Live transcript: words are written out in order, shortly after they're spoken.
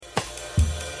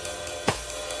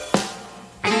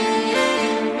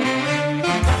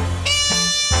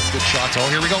So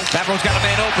here we go. Favreau's got a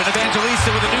man open.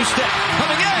 Evangelista with a new step.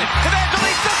 Coming in.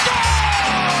 Evangelista scores!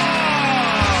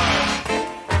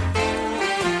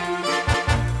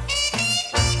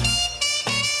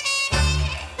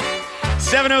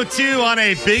 7:02 on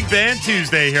a Big Band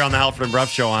Tuesday here on the Halford and Bruff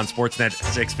Show on Sportsnet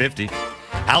 650.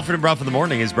 Halford and Bruff in the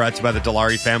Morning is brought to you by the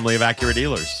Dilawri family of Acura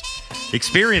dealers.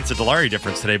 Experience a Dilawri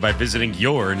difference today by visiting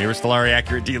your nearest Dilawri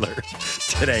Acura dealer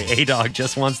today. A-Dog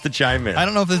just wants to chime in. I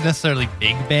don't know if this is necessarily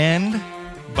big band,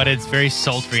 but it's very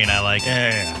sultry and I like it.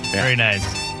 Yeah. Very nice.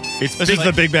 This is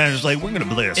the big band. It's like, we're going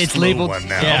to play a It's slow labeled, one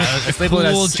now. yeah, it's labeled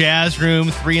Cool as jazz room,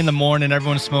 3 a.m,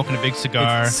 everyone's smoking a big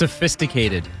cigar. It's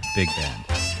sophisticated big band.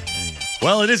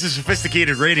 Well, it is a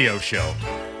sophisticated radio show.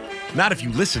 Not if you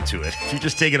listen to it. If you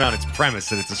just take it on its premise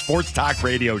that it's a sports talk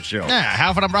radio show. Yeah,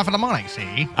 Halford and Bruff in the Morning,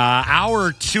 see?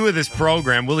 Hour 2 of this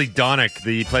program, Willy Daunic,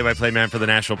 the play-by-play man for the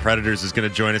Nashville Predators, is going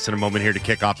to join us in a moment here to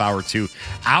kick off Hour 2.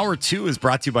 Hour 2 is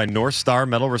brought to you by North Star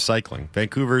Metal Recycling.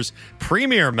 Vancouver's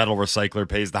premier metal recycler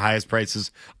pays the highest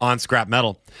prices on scrap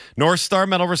metal. North Star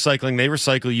Metal Recycling, they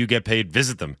recycle, you get paid.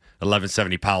 Visit them,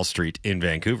 1170 Powell Street in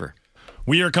Vancouver.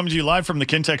 We are coming to you live from the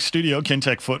Kintec studio.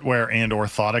 Kintec Footwear and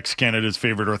Orthotics, Canada's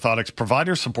favorite orthotics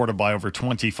provider, supported by over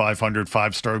 2,500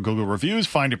 5-star Google reviews.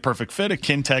 Find your perfect fit at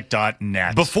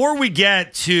kintec.net. Before we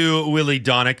get to Willy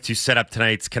Daunic to set up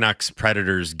tonight's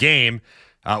Canucks-Predators game,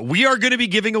 we are going to be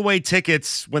giving away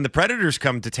tickets when the Predators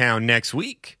come to town next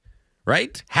week.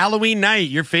 Right? Halloween night,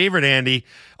 your favorite, Andy.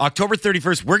 October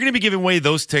 31st, we're going to be giving away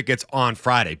those tickets on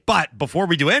Friday. But before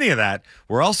we do any of that,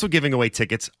 we're also giving away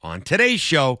tickets on today's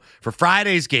show for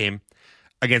Friday's game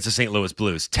against the St. Louis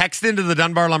Blues. Text into the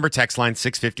Dunbar Lumber text line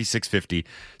 650-650.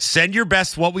 Send your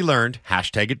best what we learned,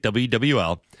 hashtag it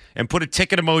WWL, and put a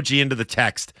ticket emoji into the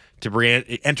text to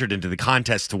be entered into the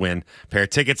contest to win a pair of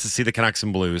tickets to see the Canucks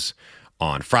and Blues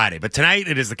on Friday. But tonight,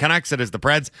 it is the Canucks, it is the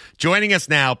Preds. Joining us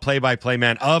now, play-by-play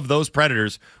man of those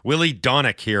Predators, Willy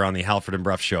Daunic here on the Halford and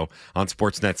Bruff Show on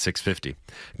Sportsnet 650.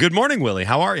 Good morning, Willy.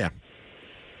 How are you?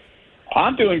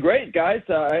 I'm doing great, guys.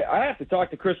 I have to talk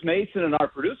to Chris Mason and our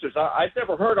producers. I've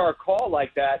never heard our call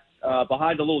like that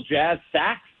behind a little jazz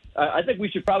sax. I think we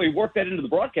should probably work that into the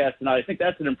broadcast tonight. I think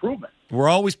that's an improvement. We're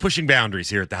always pushing boundaries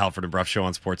here at the Halford and Bruff Show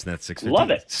on Sportsnet 650. Love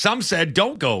it. Some said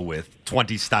don't go with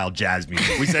 20s-style jazz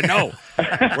music. We said no.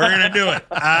 We're going to do it.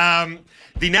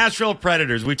 The Nashville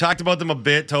Predators, we talked about them a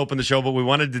bit to open the show, but we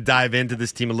wanted to dive into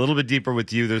this team a little bit deeper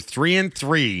with you. They're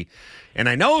 3-3, and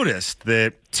I noticed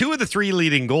that 2 of the 3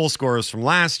 leading goal scorers from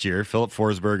last year, Philip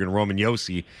Forsberg and Roman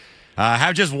Josi,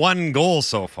 have just 1 goal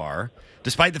so far,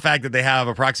 despite the fact that they have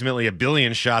approximately 1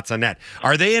 billion shots on net.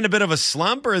 Are they in a bit of a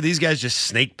slump, or are these guys just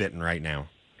snake-bitten right now?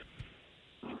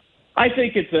 I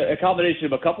think it's a combination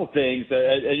of a couple things,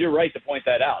 and you're right to point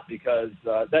that out, because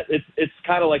it's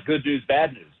kind of like good news,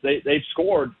 bad news. They've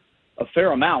scored a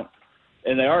fair amount,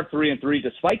 and they are 3-3,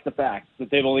 despite the fact that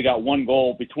they've only got 1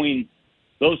 goal between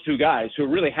those 2 guys who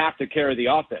really have to carry the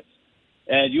offense.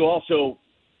 And you also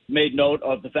made note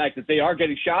of the fact that they are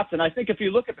getting shots, and I think if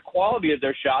you look at the quality of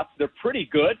their shots, they're pretty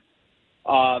good.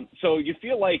 So you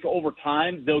feel like over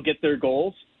time they'll get their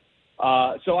goals.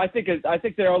 So I think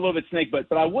they're a little bit snake, but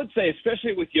I would say,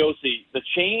 especially with Josi, the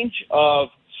change of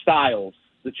styles,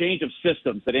 the change of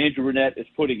systems that Andrew Brunette is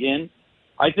putting in,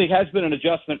 I think has been an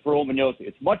adjustment for Roman Josi.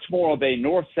 It's much more of a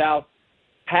north-south,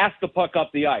 pass the puck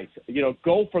up the ice.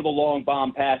 Go for the long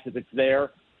bomb pass if it's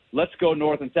there. Let's go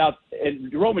north and south.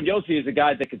 And Roman Josi is a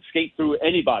guy that can skate through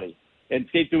anybody and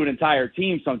skate through an entire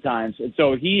team sometimes. And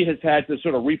so he has had to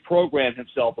sort of reprogram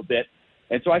himself a bit.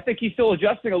 And so I think he's still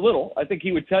adjusting a little. I think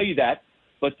he would tell you that.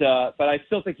 But I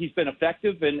still think he's been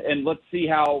effective. And let's see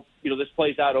how this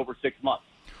plays out over 6 months.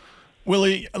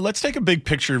 Willy, let's take a big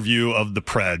picture view of the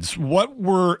Preds. What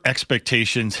were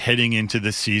expectations heading into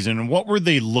this season, and what were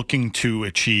they looking to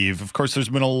achieve? Of course, there's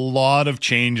been a lot of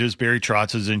changes. Barry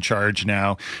Trotz is in charge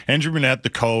now. Andrew Brunette,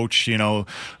 the coach,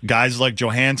 guys like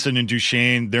Johansson and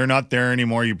Duchesne, they're not there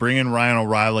anymore. You bring in Ryan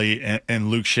O'Reilly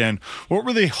and Luke Shen. What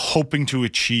were they hoping to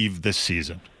achieve this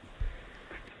season?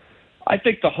 I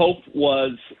think the hope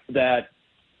was that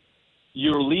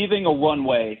you're leaving a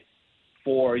runway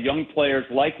for young players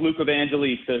like Luke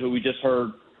Evangelista, who we just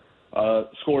heard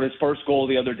scored his first goal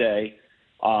the other day,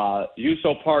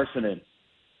 Juuso Parssinen,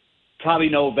 Tommy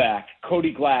Novak,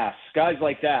 Cody Glass, guys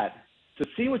like that, to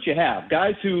see what you have.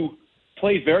 Guys who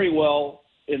played very well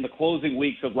in the closing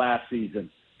weeks of last season.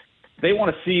 They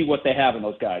want to see what they have in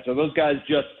those guys. Are those guys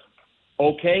just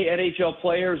okay NHL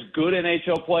players, good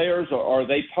NHL players, or are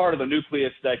they part of a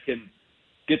nucleus that can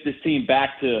get this team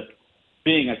back to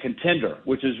being a contender,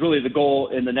 which is really the goal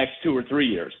in the next 2 or 3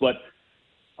 years? But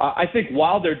I think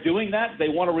while they're doing that, they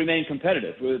want to remain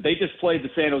competitive. They just played the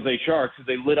San Jose Sharks, who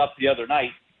they lit up the other night.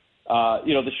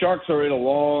 The Sharks are in a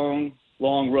long,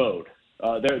 long road.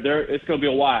 It's going to be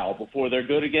a while before they're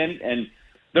good again. And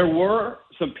there were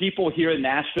some people here in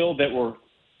Nashville that were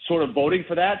sort of voting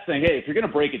for that, saying, hey, if you're going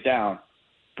to break it down,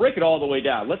 break it all the way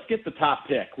down. Let's get the top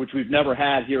pick, which we've never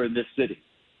had here in this city.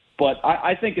 But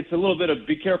I think it's a little bit of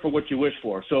be careful what you wish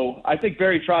for. So I think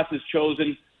Barry Trotz has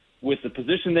chosen, with the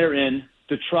position they're in,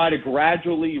 to try to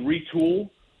gradually retool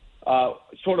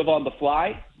sort of on the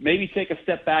fly, maybe take a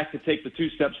step back to take the 2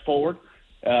 steps forward.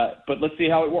 But let's see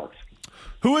how it works.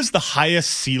 Who is the highest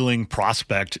ceiling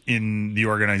prospect in the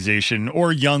organization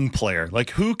or young player?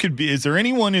 Like, who could be, is there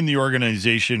anyone in the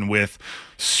organization with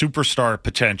superstar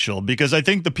potential? Because I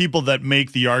think the people that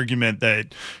make the argument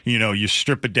that, you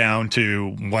strip it down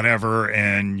to whatever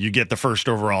and you get the first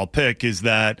overall pick is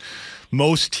that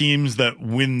most teams that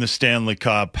win the Stanley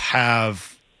Cup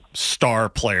have star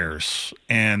players,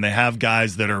 and they have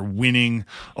guys that are winning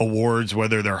awards,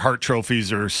 whether they're Hart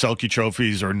trophies or Selke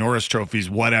trophies or Norris trophies,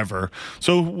 whatever.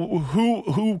 So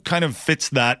who kind of fits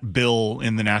that bill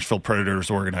in the Nashville Predators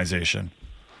organization?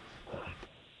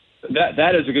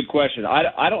 That is a good question.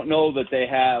 I don't know that they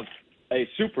have a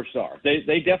superstar.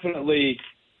 They definitely,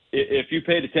 if you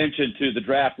paid attention to the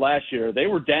draft last year, they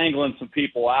were dangling some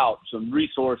people out, some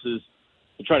resources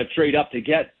to try to trade up to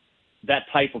get that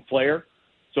type of player.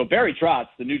 So Barry Trotz,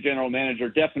 the new general manager,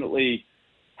 definitely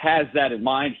has that in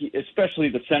mind, especially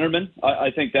the centerman. I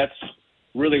think that's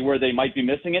really where they might be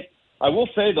missing it. I will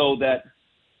say, though, that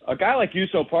a guy like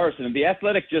Juuso Parson, and the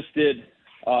Athletic just did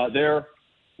their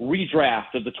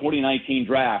redraft of the 2019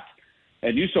 draft,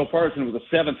 and Juuso Parson was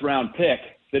a 7th-round pick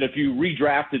that if you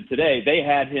redrafted today, they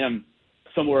had him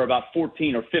somewhere about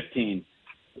 14 or 15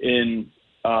 in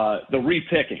the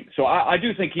repicking. So I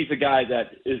do think he's a guy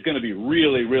that is going to be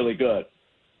really, really good.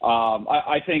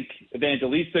 I think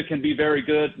Evangelista can be very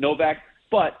good, Novak,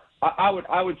 but I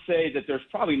would say that there's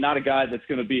probably not a guy that's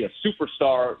going to be a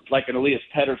superstar like an Elias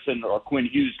Pettersson or Quinn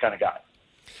Hughes kind of guy.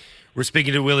 We're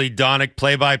speaking to Willy Daunic,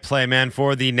 play-by-play man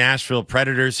for the Nashville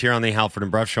Predators here on the Halford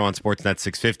and Bruff Show on Sportsnet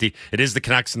 650. It is the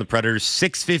Canucks and the Predators,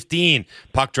 6:15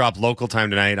 puck drop local time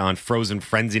tonight on Frozen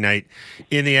Frenzy night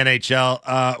in the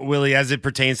NHL. Willy, as it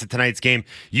pertains to tonight's game,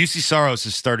 UC Saros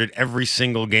has started every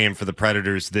single game for the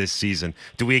Predators this season.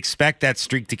 Do we expect that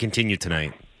streak to continue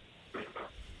tonight?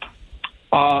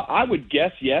 I would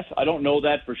guess yes. I don't know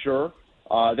that for sure.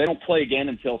 They don't play again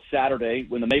until Saturday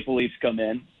when the Maple Leafs come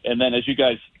in. And then, as you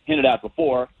guys hinted at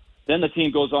before, then the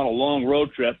team goes on a long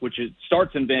road trip, which it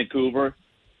starts in Vancouver,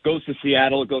 goes to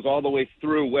Seattle, it goes all the way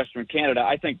through Western Canada.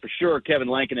 I think for sure Kevin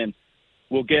Lankinen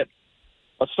will get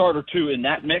a start or two in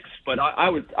that mix. But I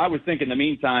would think in the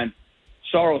meantime,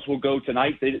 Saros will go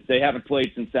tonight. They haven't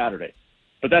played since Saturday.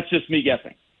 But that's just me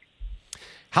guessing.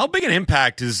 How big an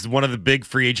impact is one of the big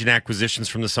free agent acquisitions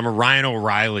from the summer, Ryan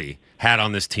O'Reilly, had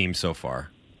on this team so far?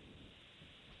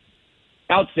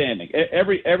 Outstanding.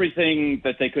 Everything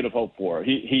that they could have hoped for.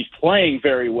 He's playing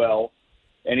very well,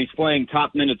 and he's playing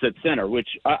top minutes at center, which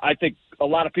I think a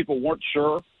lot of people weren't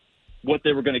sure what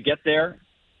they were going to get there.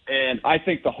 And I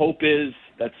think the hope is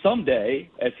that someday,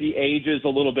 as he ages a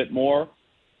little bit more,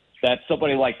 that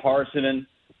somebody like Parsonen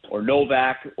or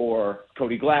Novak or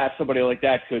Cody Glass, somebody like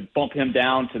that, could bump him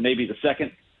down to maybe the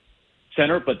second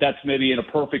center, but that's maybe in a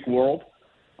perfect world.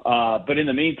 But in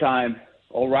the meantime,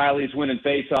 O'Reilly's winning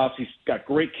faceoffs. He's got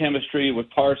great chemistry with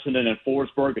Parsonen and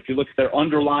Forsberg. If you look at their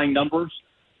underlying numbers,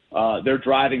 they're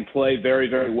driving play very,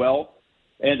 very well.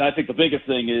 And I think the biggest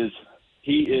thing is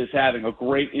he is having a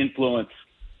great influence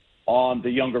on the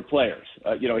younger players.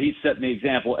 He's setting the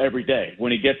example every day.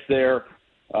 When he gets there,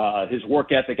 his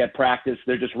work ethic at practice,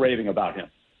 they're just raving about him.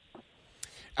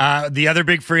 The other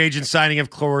big free agent signing, of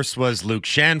course, was Luke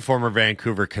Schenn, former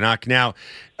Vancouver Canuck. Now,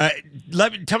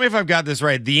 tell me if I've got this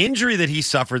right. The injury that he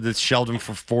suffered that shelled him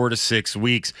for 4 to 6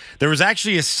 weeks, there was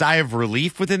actually a sigh of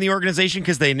relief within the organization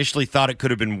because they initially thought it could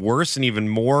have been worse and even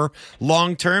more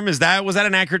long-term. Was that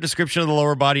an accurate description of the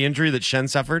lower body injury that Schenn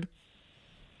suffered?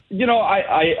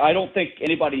 I don't think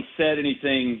anybody said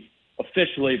anything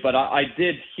officially, but I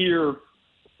did hear,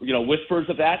 whispers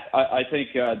of that. I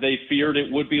think they feared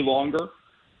it would be longer.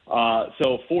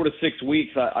 So 4 to 6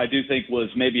 weeks, I do think was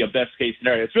maybe a best case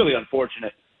scenario. It's really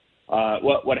unfortunate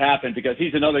what happened because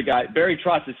he's another guy. Barry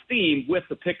Trotz's theme with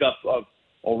the pickup of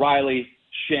O'Reilly,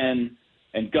 Schenn,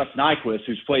 and Gus Nyquist,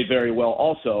 who's played very well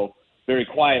also, very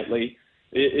quietly,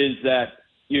 is that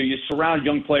you surround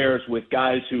young players with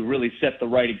guys who really set the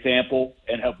right example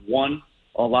and have won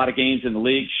a lot of games in the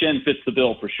league. Schenn fits the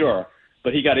bill for sure,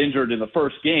 but he got injured in the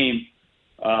first game.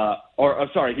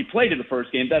 He played in the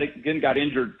first game. That again got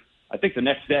injured I think the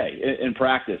next day in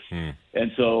practice.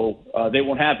 And so they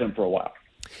won't have him for a while.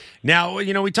 Now,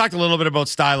 we talked a little bit about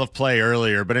style of play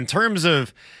earlier, but in terms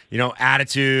of,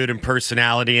 attitude and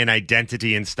personality and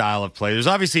identity and style of play, there's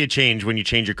obviously a change when you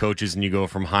change your coaches and you go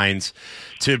from Hines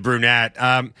to Brunette.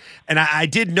 And I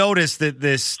did notice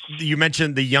that you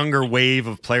mentioned the younger wave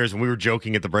of players, and we were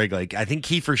joking at the break. Like, I think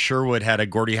Kiefer Sherwood had a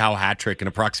Gordie Howe hat trick in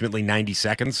approximately 90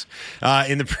 seconds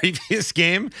in the previous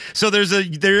game. So there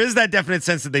is that definite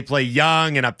sense that they play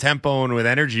young and up tempo and with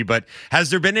energy. But has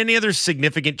there been any other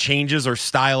significant changes or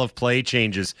style of play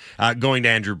changes going to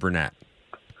Andrew Brunette?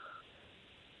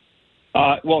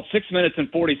 Well, 6 minutes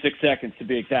and 46 seconds to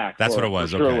be exact. That's what it was.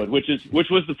 Sherwood, okay. which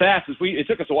was the fastest. It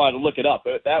took us a while to look it up,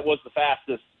 but that was the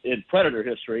fastest in Predator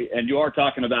history. And you are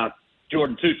talking about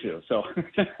Jordan Tutu, so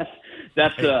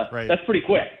that's pretty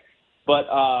quick. But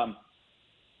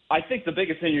I think the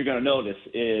biggest thing you're going to notice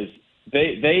is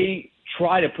they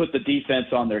try to put the defense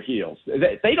on their heels.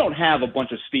 They don't have a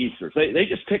bunch of speedsters. They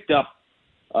just picked up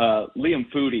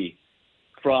Liam Foodie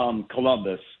from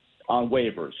Columbus on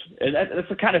waivers. And that's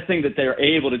the kind of thing that they're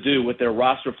able to do with their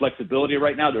roster flexibility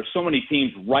right now. There's so many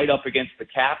teams right up against the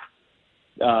cap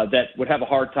that would have a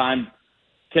hard time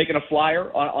taking a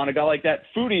flyer on a guy like that.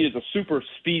 Foodie is a super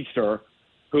speedster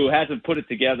who hasn't put it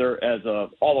together as a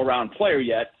all-around player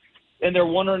yet, and they're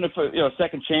wondering if a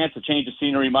second chance, a change of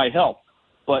scenery might help.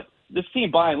 But this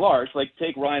team, by and large, like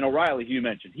take Ryan O'Reilly, who you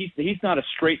mentioned, he's not a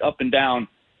straight up and down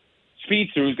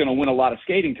speedster who's going to win a lot of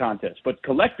skating contests. But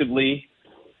collectively,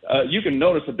 you can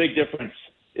notice a big difference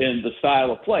in the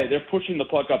style of play. They're pushing the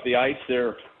puck up the ice.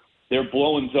 They're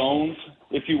blowing zones,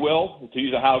 if you will, to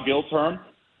use a Hal Gill term,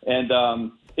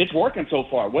 and it's working so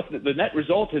far. The net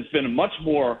result has been a much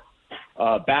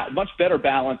better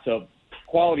balance of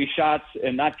quality shots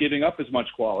and not giving up as much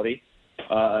quality,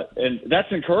 and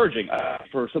that's encouraging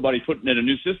for somebody putting in a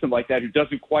new system like that who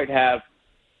doesn't quite have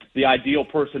the ideal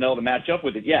personnel to match up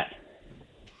with it yet.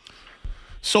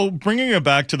 So bringing it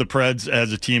back to the Preds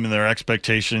as a team and their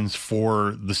expectations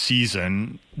for the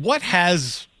season, what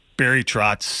has Barry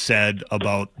Trotz said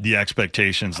about the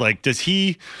expectations? Like, does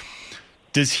he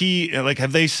like,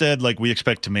 have they said like we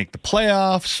expect to make the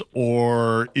playoffs,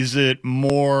 or is it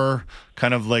more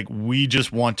kind of like we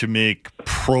just want to make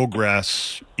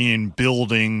progress in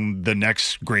building the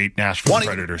next great Nashville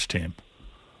Predators team?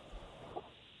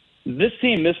 This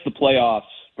team missed the playoffs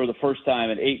for the first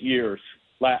time in 8 years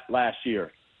last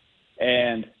year.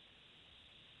 And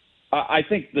I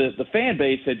think the fan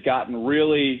base had gotten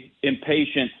really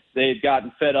impatient. They had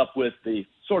gotten fed up with the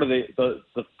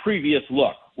previous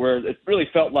look, where it really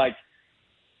felt like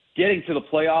getting to the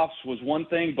playoffs was one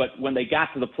thing, but when they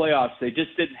got to the playoffs, they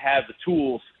just didn't have the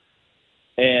tools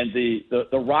and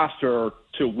the roster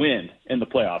to win in the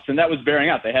playoffs. And that was bearing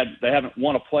out. They haven't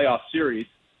won a playoff series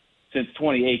since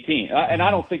 2018. And I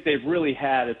don't think they've really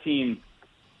had a team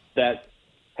that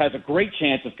has a great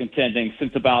chance of contending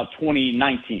since about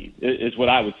 2019 is what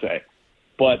I would say.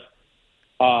 But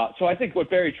so I think what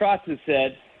Barry Trotz has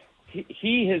said,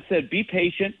 he has said, be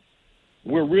patient.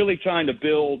 We're really trying to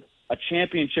build a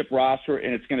championship roster,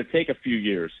 and it's going to take a few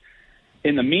years.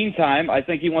 In the meantime, I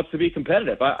think he wants to be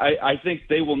competitive. I think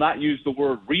they will not use the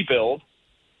word rebuild.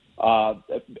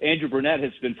 Andrew Brunette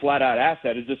has been flat out asked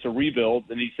that, is this a rebuild?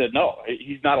 And he said no,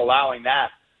 he's not allowing that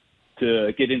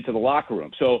to get into the locker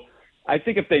room. So I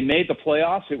think if they made the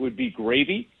playoffs, it would be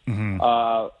gravy. Mm-hmm.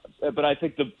 But I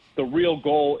think the real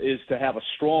goal is to have a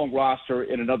strong roster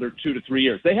in another 2 to 3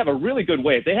 years. They have a really good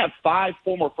wave. They have 5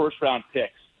 former first-round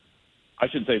picks. I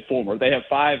shouldn't say former. They have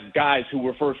 5 guys who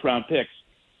were first-round picks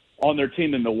on their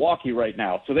team in Milwaukee right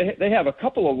now. So they have a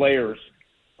couple of layers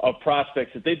of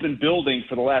prospects that they've been building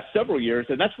for the last several years,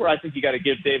 and that's where I think you got to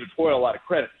give David Foyle a lot of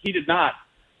credit. He did not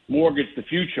mortgage the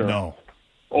future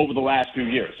over the last few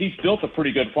years. He's built a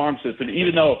pretty good farm system,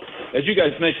 even though, as you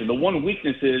guys mentioned, the one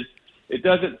weakness is it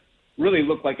doesn't really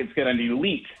look like it's got an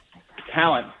elite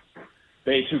talent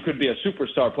base who could be a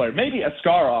superstar player. Maybe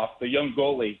Askarov, the young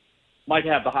goalie, might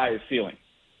have the highest ceiling.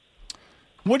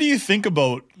 What do you think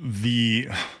about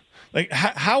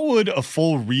how would a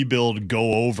full rebuild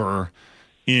go over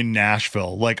in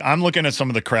Nashville? Like, I'm looking at some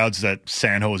of the crowds that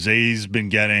San Jose's been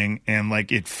getting, and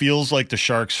like it feels like the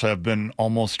Sharks have been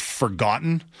almost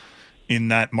forgotten in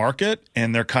that market,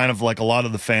 and they're kind of like a lot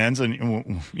of the fans.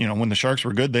 And when the Sharks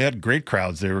were good, they had great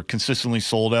crowds. They were consistently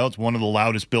sold out. It's one of the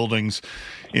loudest buildings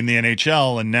in the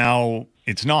NHL, and now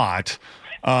it's not.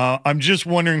 I'm just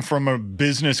wondering from a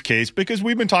business case, because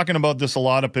we've been talking about this a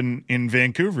lot up in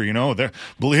Vancouver.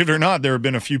 Believe it or not, there have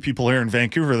been a few people here in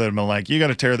Vancouver that have been like, you got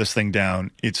to tear this thing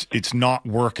down. It's not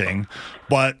working.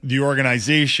 But the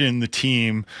organization, the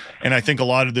team, and I think a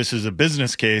lot of this is a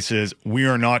business case, is we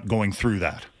are not going through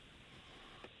that.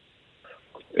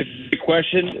 It's a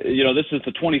question. This is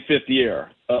the 25th year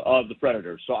of the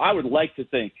Predators. So I would like to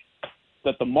think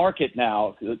that the market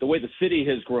now, the way the city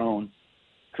has grown,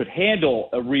 could handle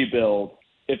a rebuild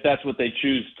if that's what they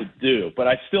choose to do. But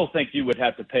I still think you would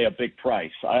have to pay a big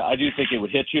price. I do think it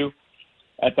would hit you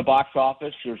at the box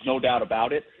office. There's no doubt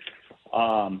about it.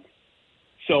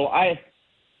 So I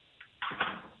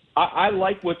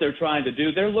like what they're trying to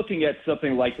do. They're looking at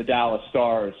something like the Dallas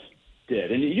Stars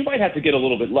did. And you might have to get a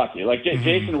little bit lucky. Like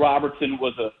Jason Robertson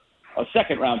was a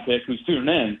second-round pick who's tuned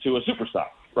in to a superstar,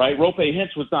 right? Rope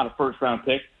Hintz was not a first-round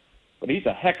pick, but he's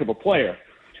a heck of a player.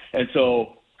 And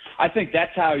so I think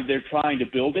that's how they're trying to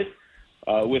build it,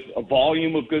 with a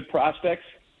volume of good prospects.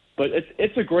 But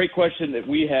it's a great question that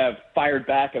we have fired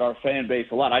back at our fan base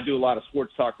a lot. I do a lot of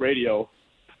sports talk radio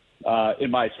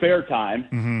in my spare time,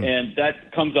 and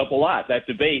that comes up a lot, that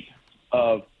debate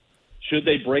of should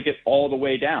they break it all the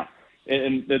way down.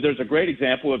 And there's a great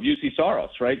example of UC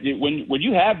Saros, right? When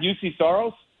you have UC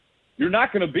Saros, you're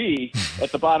not going to be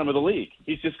at the bottom of the league.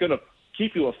 He's just going to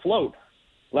keep you afloat.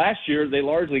 Last year, they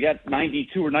largely got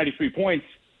 92 or 93 points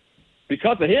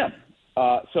because of him.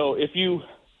 So if you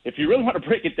really want to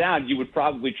break it down, you would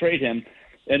probably trade him.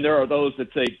 And there are those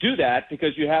that say do that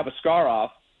because you have a Skarov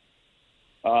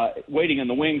waiting in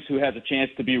the wings who has a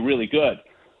chance to be really good.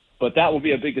 But that will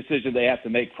be a big decision they have to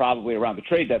make probably around the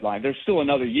trade deadline. There's still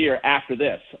another year after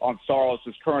this on Saros'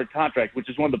 current contract, which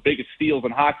is one of the biggest steals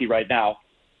in hockey right now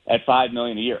at $5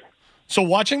 million a year. So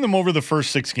watching them over the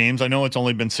first 6 games, I know it's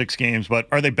only been 6 games, but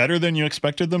are they better than you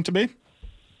expected them to be?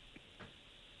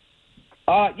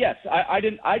 Yes, I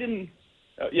didn't.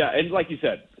 Yeah, and like you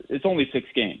said, it's only 6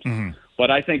 games. But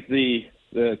I think the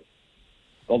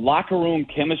locker room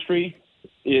chemistry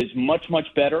is much,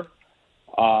 much better.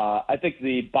 I think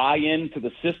the buy-in to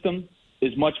the system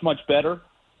is much, much better.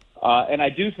 And I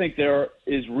do think there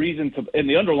is reason to – and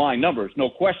the underlying numbers, no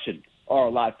question, are a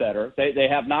lot better. They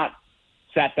have not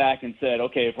sat back and said,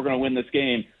 okay, if we're going to win this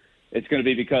game, it's going to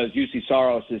be because UC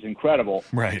Saros is incredible.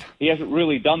 Right. He hasn't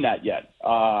really done that yet.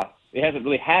 He hasn't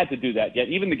really had to do that yet.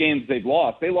 Even the games they've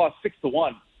lost, they lost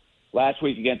 6-1 last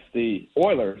week against the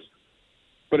Oilers.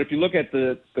 But if you look at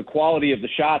the quality of the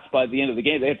shots by the end of the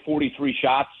game, they had 43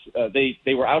 shots.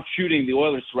 They were out shooting the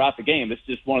Oilers throughout the game. It's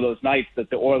just one of those nights that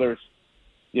the Oilers,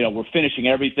 were finishing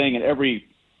everything, and every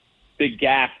big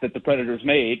gaffe that the Predators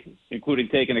made, including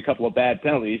taking a couple of bad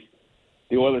penalties,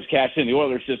 the Oilers cashed in. The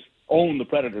Oilers just own the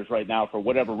Predators right now for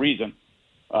whatever reason.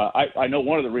 I know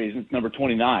one of the reasons, number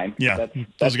 29. Yeah,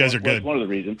 those guys are good. That's one of the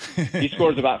reasons. He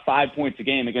scores about 5 points a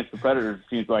game against the Predators, it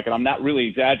seems like, and I'm not really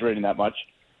exaggerating that much.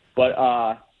 But,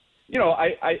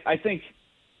 I think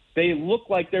they look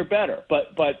like they're better,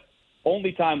 but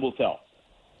only time will tell.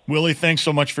 Willie, thanks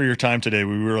so much for your time today.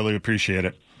 We really appreciate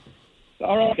it.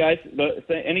 All right, guys.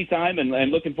 Anytime,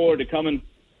 and looking forward to coming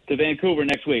to Vancouver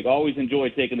next week. Always enjoy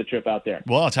taking the trip out there.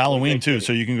 Well, it's Halloween, too,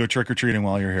 so you can go trick-or-treating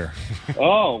while you're here.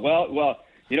 Oh, well,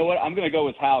 you know what? I'm going to go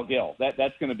with Hal Gill.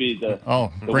 That's going to be the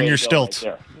bring your stilts.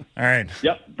 Right all right.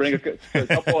 Yep, bring a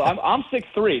couple. I'm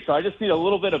 6'3", so I just need a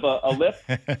little bit of a lift,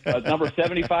 number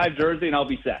 75 jersey, and I'll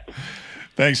be set.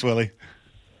 Thanks, Willie.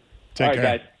 Take care.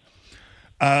 All right,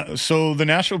 guys. So the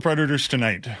Nashville Predators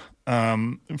tonight,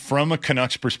 from a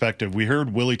Canucks perspective, we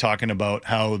heard Willie talking about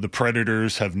how the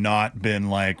Predators have not been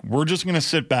like, we're just going to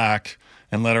sit back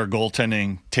and let our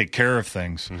goaltending take care of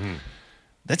things.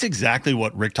 That's exactly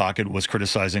what Rick Tocchet was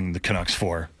criticizing the Canucks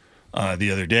for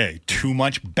the other day. Too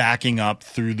much backing up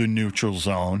through the neutral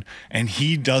zone, and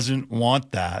he doesn't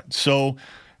want that. So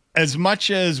as much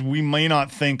as we may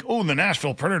not think, the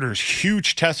Nashville Predators,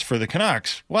 huge test for the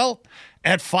Canucks, well,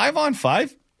 at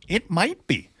 5-on-5, it might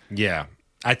be. Yeah.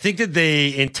 I think that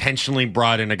they intentionally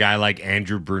brought in a guy like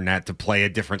Andrew Brunette to play a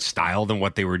different style than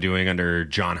what they were doing under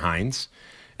John Hines.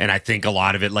 And I think a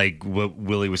lot of it, like what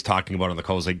Willie was talking about on the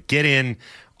call, is like get in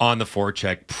on the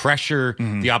forecheck, pressure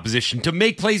the opposition to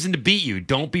make plays and to beat you.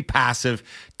 Don't be passive.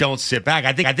 Don't sit back.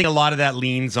 I think a lot of that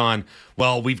leans on,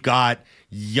 we've got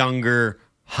younger,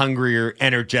 hungrier,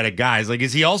 energetic guys. Like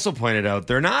as he also pointed out,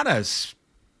 they're not a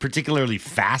particularly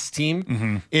fast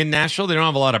team in Nashville. They don't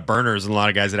have a lot of burners and a lot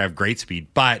of guys that have great speed,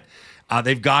 but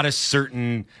they've got a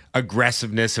certain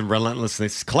aggressiveness and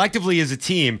relentlessness collectively as a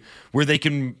team where they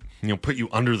can put you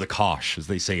under the cosh, as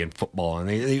they say in football,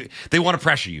 and they want to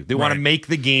pressure you. They want to make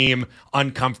the game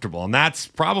uncomfortable, and that's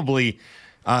probably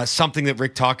something that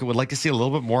Rick Tocchet would like to see a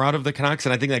little bit more out of the Canucks,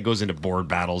 and I think that goes into board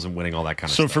battles and winning all that kind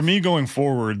of stuff. So for me going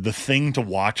forward, the thing to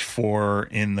watch for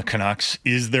in the Canucks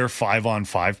is their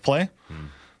 5-on-5 play.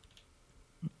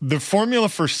 The formula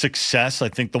for success, I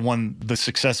think the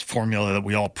success formula that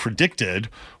we all predicted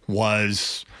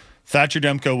was Thatcher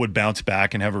Demko would bounce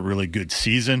back and have a really good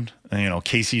season. And,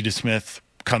 Casey DeSmith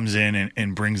comes in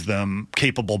and brings them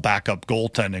capable backup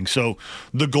goaltending. So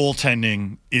the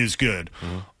goaltending is good.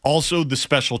 Also, the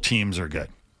special teams are good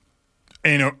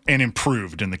and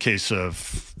improved in the case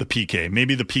of the PK.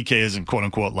 Maybe the PK isn't quote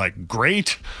unquote like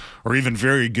great or even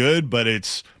very good, but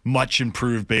it's much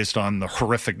improved based on the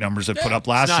horrific numbers it put up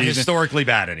last season. It's not historically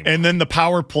bad anymore. And then the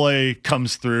power play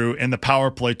comes through, and the power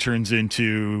play turns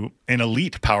into an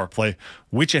elite power play,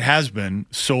 which it has been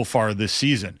so far this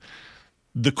season.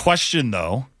 The question,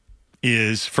 though,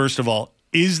 is, first of all,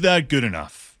 is that good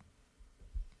enough?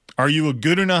 Are you a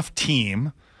good enough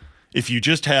team if you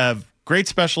just have great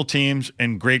special teams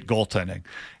and great goaltending?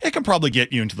 It can probably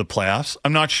get you into the playoffs.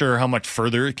 I'm not sure how much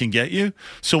further it can get you.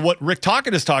 So what Rick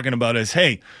Tocchet is talking about is,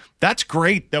 hey, that's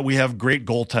great that we have great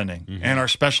goaltending and our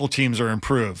special teams are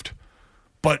improved.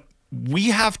 But we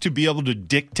have to be able to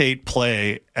dictate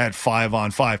play at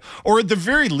 5-on-5, or at the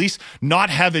very least, not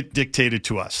have it dictated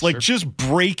to us. Like just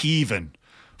break even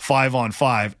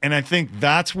 5-on-5. And I think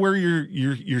that's where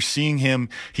you're seeing him.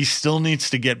 He still needs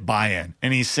to get buy-in.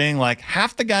 And he's saying like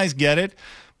half the guys get it,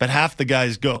 but half the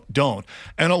guys don't.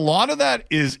 And a lot of that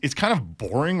it's kind of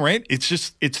boring, right?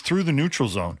 It's through the neutral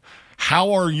zone.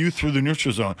 How are you through the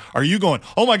neutral zone? Are you going,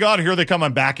 oh my God, here they come,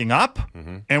 I'm backing up?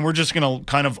 And we're just going to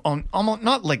kind of almost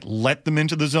not like let them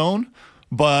into the zone,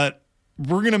 but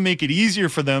we're going to make it easier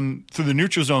for them through the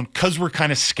neutral zone because we're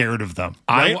kind of scared of them,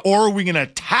 right? Or are we going to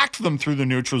attack them through the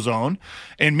neutral zone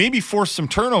and maybe force some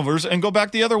turnovers and go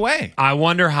back the other way? I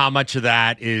wonder how much of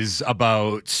that is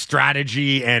about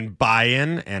strategy and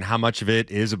buy-in and how much of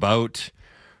it is about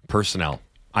personnel.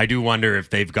 I do wonder if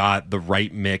they've got the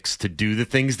right mix to do the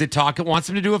things that Tocchet wants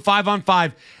them to do at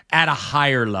 5-on-5 at a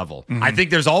higher level. I think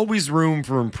there's always room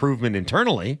for improvement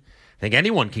internally. I think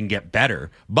anyone can get better,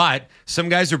 but some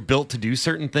guys are built to do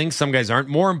certain things. Some guys aren't.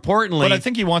 More importantly, but I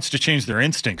think he wants to change their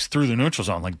instincts through the neutral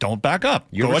zone. Like, don't back up.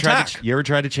 Go attack. You ever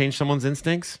try to change someone's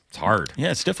instincts? It's hard. Yeah,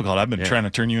 it's difficult. I've been trying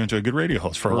to turn you into a good radio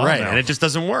host for a while now. And it just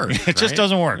doesn't work. It just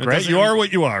doesn't work, right? You are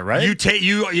what you are, right?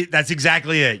 That's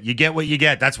exactly it. You get what you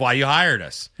get. That's why you hired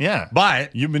us. Yeah.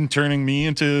 But you've been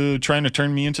trying to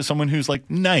turn me into someone who's like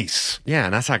nice. Yeah,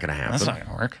 and that's not going to happen. That's not going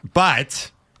to work. But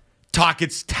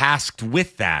Tocchet's tasked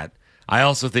with that. I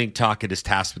also think Tocchet is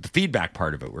tasked with the feedback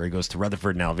part of it, where he goes to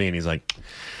Rutherford and Alvin. He's like,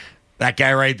 that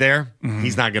guy right there,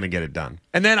 he's not going to get it done.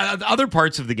 And then other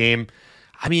parts of the game,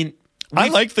 I mean, I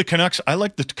like the Canucks. I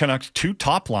like the Canucks' two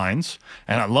top lines,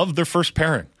 and I love their first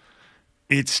pairing.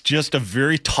 It's just a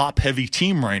very top-heavy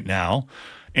team right now.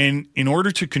 And in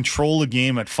order to control a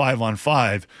game at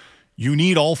 5-on-5, you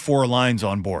need all four lines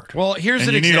on board. Well, here's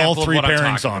an example. You need all three of what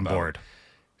pairings I'm on board.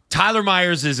 Tyler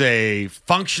Myers is a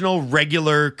functional,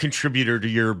 regular contributor to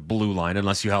your blue line,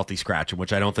 unless you healthy scratch him,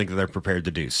 which I don't think that they're prepared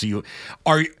to do. So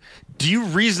do you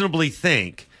reasonably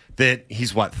think that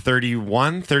he's 30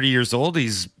 years old?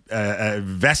 He's a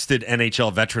vested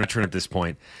NHL veteran at this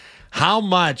point. How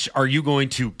much are you going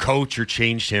to coach or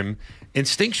change him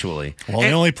instinctually? Well,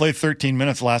 he only played 13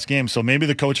 minutes last game, so maybe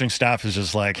the coaching staff is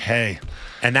just like, hey.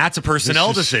 And that's a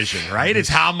personnel decision, right? It's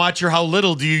how much or how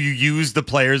little do you use the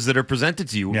players that are presented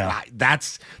to you. Yeah.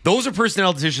 Those are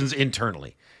personnel decisions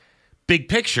internally. Big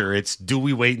picture, it's do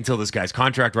we wait until this guy's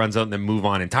contract runs out and then move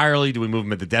on entirely? Do we move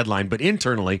him at the deadline? But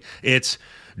internally, it's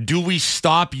do we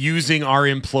stop using our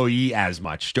employee as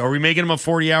much? Are we making him a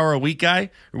 40-hour-a-week guy?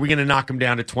 Or are we going to knock him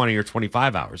down to 20 or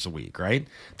 25 hours a week, right?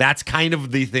 That's kind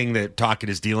of the thing that Tocchet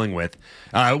is dealing with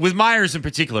Myers in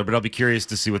particular, but I'll be curious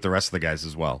to see what the rest of the guys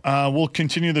as well. We'll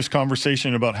continue this conversation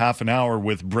in about half an hour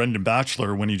with Brendan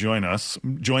Batchelor when he joins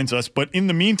us. But in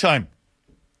the meantime,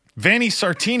 Vanni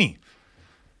Sartini,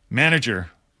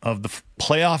 manager of the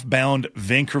playoff-bound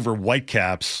Vancouver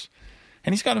Whitecaps,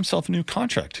 and he's got himself a new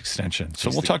contract extension. So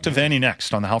we'll talk to Vanni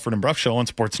next on the Halford and Bruff Show on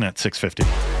Sportsnet 650.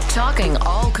 Talking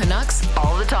all Canucks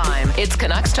all the time. It's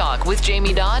Canucks Talk with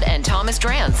Jamie Dodd and Thomas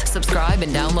Drance. Subscribe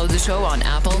and download the show on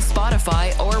Apple,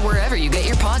 Spotify, or wherever you get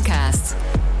your podcasts.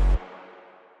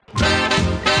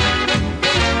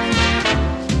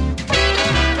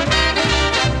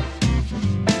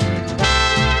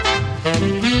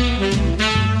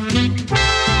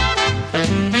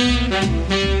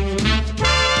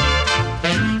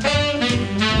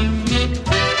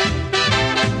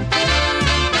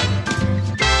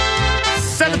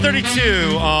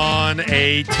 6:32 on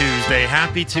a Tuesday.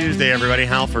 Happy Tuesday, everybody.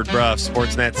 Halford Bruff,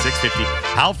 Sportsnet 650.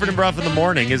 Halford and Bruff in the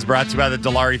morning is brought to you by the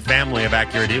Dilawri family of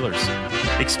Acura dealers.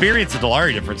 Experience the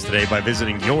Dilawri difference today by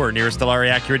visiting your nearest Dilawri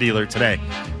Acura dealer today.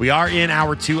 We are in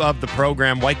hour 2 of the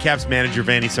program. Whitecaps manager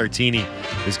Vanni Sartini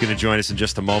is going to join us in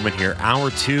just a moment here.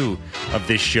 Hour 2 of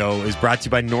this show is brought to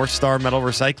you by North Star Metal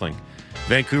Recycling.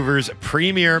 Vancouver's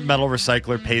premier metal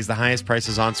recycler, pays the highest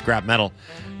prices on scrap metal.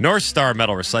 North Star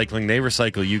Metal Recycling, they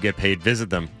recycle, you get paid.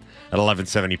 Visit them at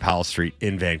 1170 Powell Street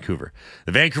in Vancouver.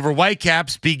 The Vancouver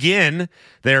Whitecaps begin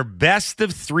their best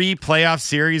of 3 playoff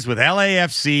series with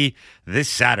LAFC this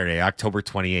Saturday, October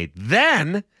 28th.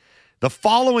 Then, the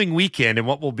following weekend, and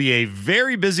what will be a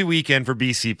very busy weekend for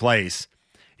BC Place,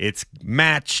 it's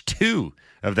match 2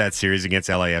 of that series against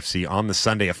LAFC on the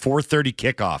Sunday, a 4:30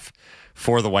 kickoff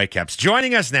for the Whitecaps.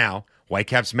 Joining us now,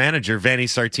 Whitecaps manager Vanni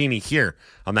Sartini here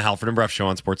on the Halford and Bruff Show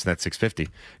on Sportsnet 650.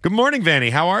 Good morning, Vanni.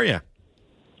 How are you?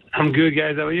 I'm good,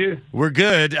 guys. How are you? We're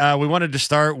good. We wanted to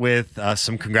start with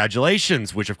some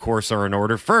congratulations, which, of course, are in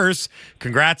order. First,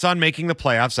 congrats on making the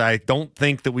playoffs. I don't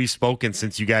think that we've spoken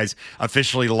since you guys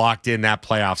officially locked in that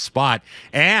playoff spot.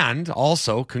 And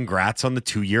also, congrats on the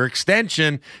 2-year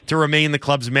extension to remain the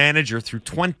club's manager through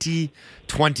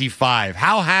 2025.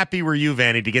 How happy were you,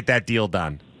 Vanni, to get that deal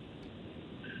done?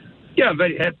 Yeah, I'm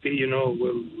very happy. You know,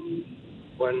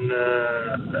 when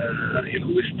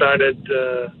we started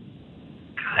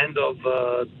kind of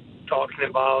talking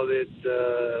about it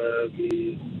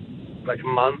like a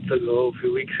month ago, a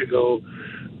few weeks ago,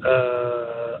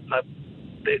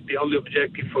 the only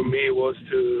objective for me was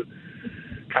to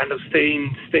kind of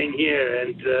staying here,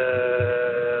 and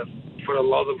for a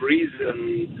lot of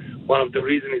reasons. One of the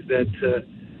reasons is that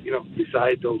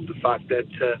besides all the fact that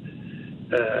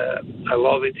I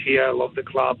love it here, I love the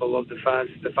club, I love the fans,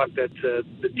 the fact that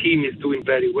the team is doing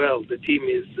very well. The team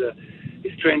is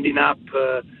trending up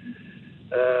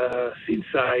since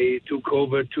I took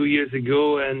over 2 years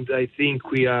ago, and I think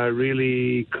we are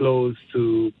really close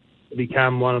to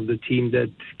become one of the teams that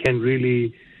can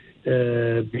really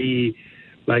be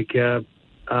like a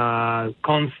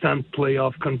constant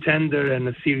playoff contender and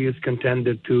a serious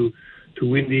contender to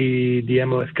win the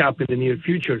MLS Cup in the near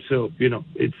future. So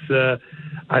it's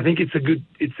I think it's a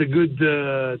good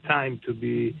time to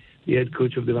be the head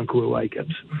coach of the Vancouver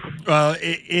Whitecaps. Well,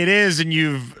 it is, and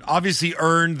you've obviously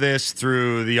earned this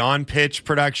through the on-pitch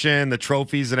production, the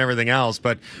trophies, and everything else.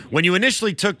 But when you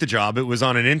initially took the job, it was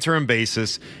on an interim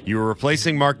basis. You were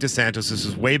replacing Mark DeSantos. This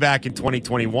was way back in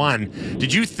 2021.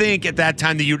 Did you think at that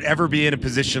time that you'd ever be in a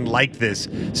position like this,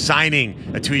 signing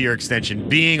a 2-year extension,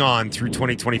 being on through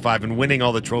 2025, and winning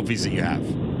all the trophies that you have?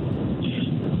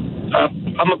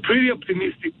 I'm a pretty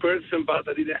optimistic person, but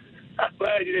I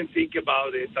didn't think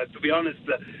about it. To be honest,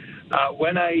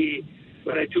 when I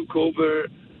took over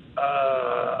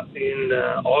in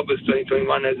August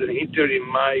 2021 as an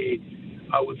interim, I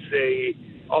would say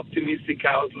optimistic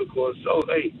outlook was,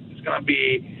 it's going to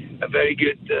be a very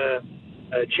good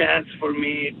chance for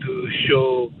me to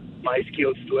show my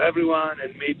skills to everyone,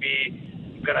 and maybe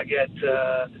I'm going to get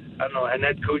a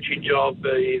head coaching job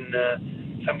in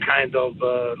some kind of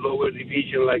lower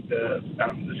division like the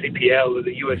CPL or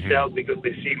the USL, because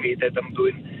they see me that I'm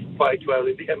doing quite well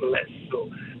in the MLS. So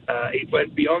it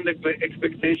went beyond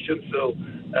expectations. So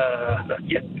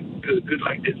good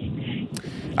like this.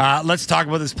 Let's talk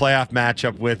about this playoff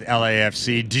matchup with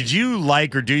LAFC. Did you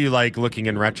like, or do you like, looking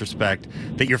in retrospect,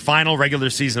 that your final regular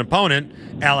season opponent,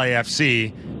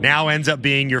 LAFC, now ends up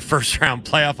being your first round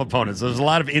playoff opponent? So there's a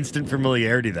lot of instant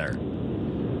familiarity there.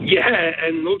 Yeah,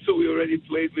 and also we already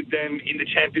played with them in the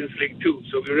Champions League too.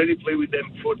 So we already played with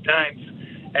them 4 times,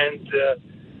 and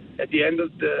at the end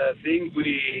of the thing, if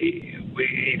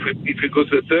we go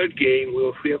to the third game,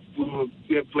 we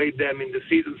have played them in the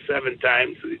season 7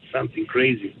 times. So it's something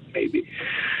crazy, maybe.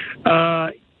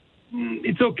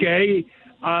 It's okay.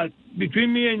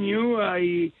 Between me and you,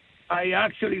 I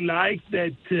actually like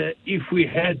that if we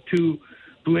had to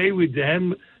play with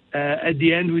them. At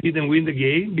the end, we didn't win the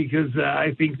game, because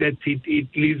I think that it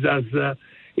leaves us.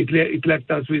 It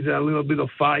left us with a little bit of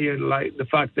fire, like the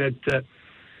fact that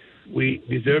we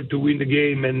deserved to win the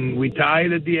game, and we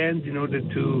tied at the end in order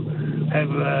to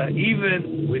have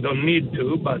even. We don't need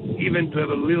to, but even to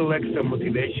have a little extra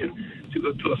motivation to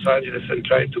go to Los Angeles and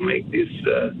try to make this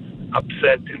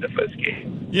upset in the first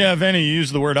game. Yeah, Vanni, you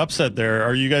used the word upset there.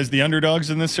 Are you guys the underdogs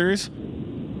in this series?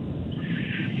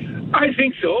 I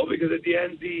think so, because at the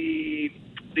end, the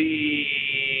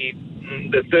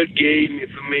third game, if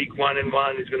we make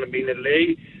 1-1, is going to be in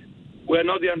LA. We're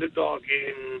not the underdog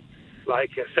in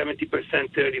like a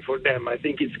 70% 30 for them. I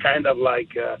think it's kind of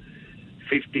like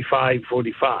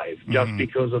 55-45, just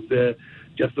because of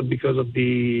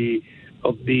the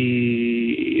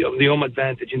home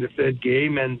advantage in the third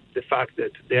game and the fact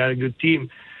that they are a good team.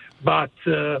 But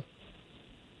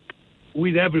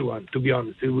with everyone, to be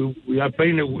honest, we are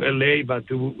playing LA, but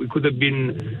we could have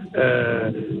been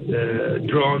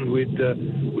drawn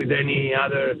with any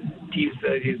other teams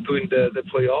that is doing the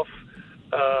playoff.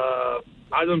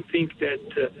 I don't think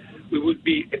that we would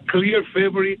be a clear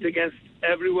favorite against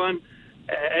anyone,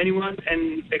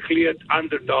 and a clear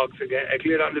underdogs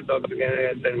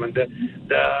against anyone.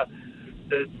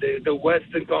 The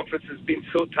Western Conference has been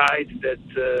so tight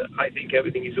that I think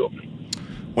everything is open.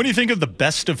 What do you think of the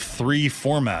best of three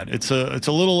format? It's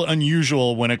a little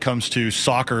unusual when it comes to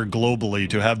soccer globally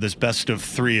to have this best of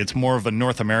three. It's more of a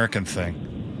North American thing.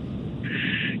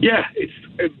 Yeah, it's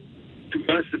to be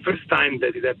honest, the first time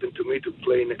that it happened to me to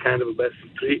play in a kind of a best of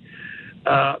three.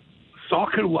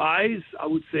 Soccer-wise, I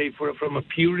would say from a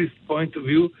purist point of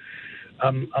view,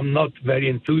 I'm not very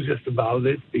enthusiastic about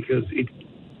it because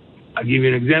I'll give you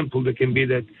an example. There can be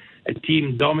that a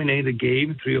team dominate a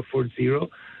game 3 or 4-0.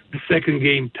 The second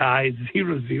game ties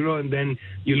 0-0, and then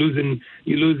you lose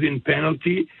in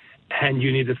penalty, and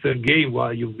you need a third game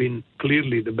while you've been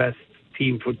clearly the best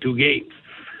team for 2 games.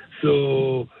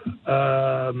 So,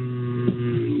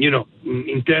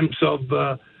 in terms of,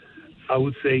 I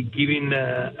would say, giving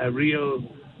a real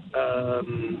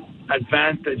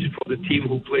advantage for the team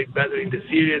who played better in the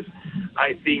series,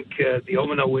 I think the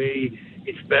home and away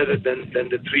is better than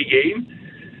the 3 game.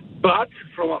 But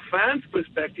from a fan's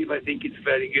perspective, I think it's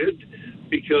very good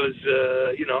because,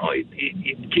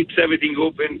 it keeps everything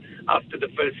open after the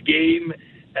first game.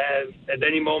 At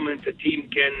any moment, a team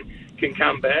can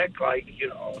come back, like,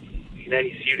 in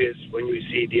any series when you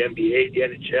see the NBA, the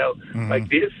NHL, like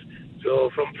this.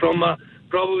 So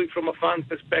probably from a fan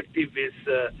perspective, is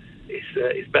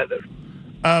better.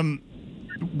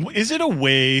 Is it a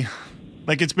way...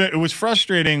 Like it was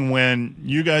frustrating when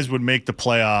you guys would make the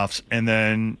playoffs and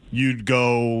then you'd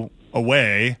go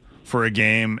away for a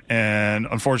game and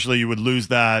unfortunately you would lose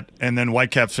that, and then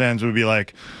Whitecaps fans would be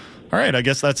like, all right, I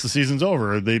guess that's the season's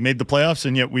over. They made the playoffs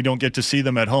and yet we don't get to see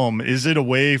them at home. Is it a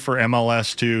way for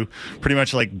MLS to pretty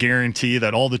much like guarantee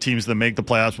that all the teams that make the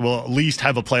playoffs will at least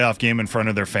have a playoff game in front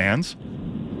of their fans?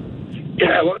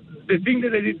 Yeah, well, the thing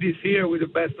that I did this year with the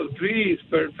best of 3 is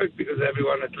perfect because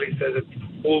everyone at least has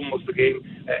almost a game.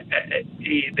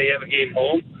 They have a game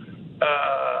home.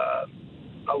 I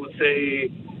would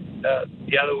say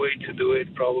the other way to do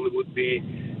it probably would be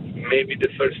maybe the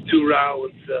first 2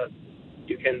 rounds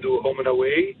you can do home and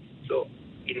away. So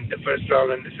in the first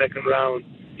round and the second round,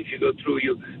 if you go through,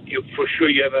 you for sure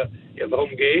you have a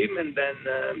home game, and then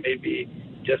maybe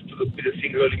just to with a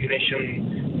single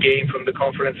elimination game from the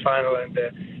conference final and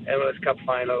the MLS Cup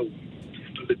final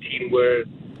to the team where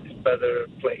it's better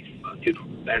placed.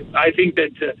 And I think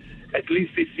that at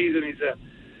least this season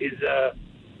is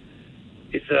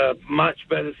a much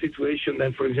better situation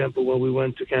than, for example, when we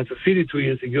went to Kansas City 2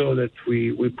 years ago. That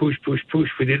we pushed.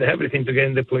 We did everything to get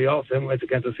in the playoffs. Then we went to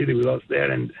Kansas City, we lost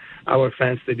there, and our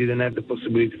fans, they didn't have the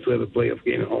possibility to have a playoff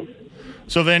game at home.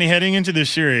 So, Vanni, heading into this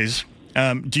series,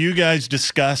 do you guys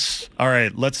discuss, all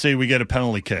right, let's say we get a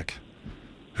penalty kick.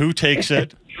 Who takes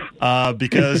it?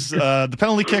 Because the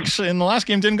penalty kicks in the last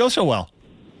game didn't go so well.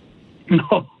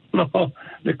 No,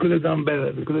 they could have done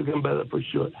better. They could have done better for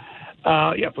sure.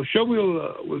 For sure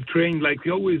we'll train like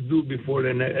we always do before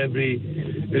every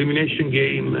elimination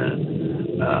game.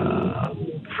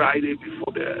 Friday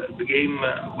before the game,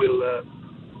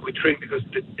 we train because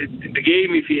the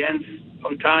game, if he ends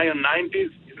on tie on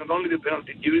 90s, it's not only the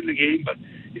penalty during the game, but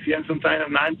if he ends on tie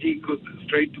on 90, he goes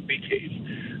straight to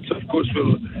PKs. So of course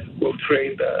we'll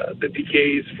train the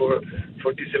PKs for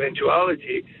this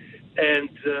eventuality, and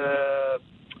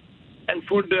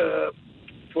for the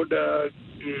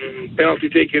penalty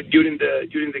taker during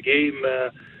the game,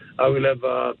 I will have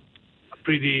a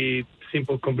pretty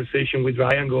simple conversation with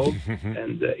Ryan Gold,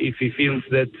 and if he feels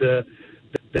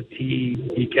that he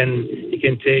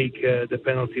can take the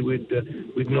penalty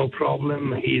with no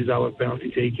problem, he is our penalty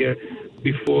taker.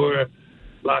 Before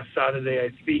last Saturday, I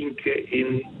think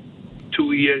in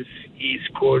 2 years he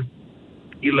scored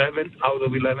 11 out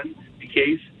of 11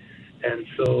 PKs, and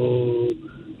so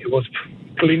it was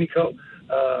clinical.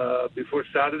 Before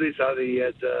Saturday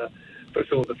had,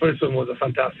 first of all, the first one was a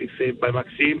fantastic save by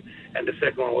Maxime, and the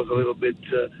second one was a little bit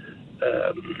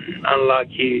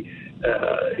unlucky,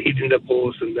 hitting the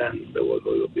post, and then there was a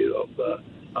little bit of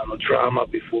drama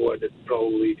before that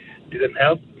probably didn't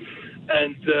help.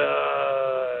 And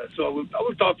so I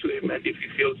will talk to him, and if he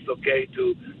feels okay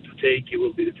to take, he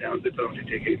will be the penalty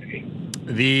taker in the game.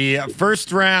 The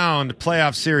first round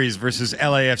playoff series versus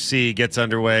LAFC gets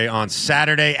underway on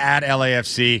Saturday at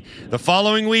LAFC. The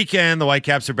following weekend, the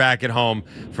Whitecaps are back at home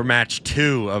for match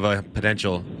 2 of a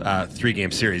potential 3-game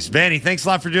series. Vanni, thanks a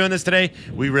lot for doing this today.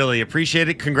 We really appreciate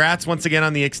it. Congrats once again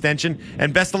on the extension,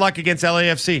 and best of luck against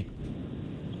LAFC.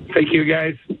 Thank you,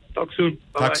 guys. Talk soon.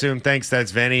 Bye-bye. Talk soon. Thanks.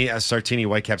 That's Vanni Sartini,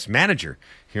 Whitecaps manager,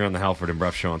 here on the Halford and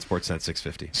Bruff Show on Sportsnet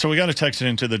 650. So we got to text it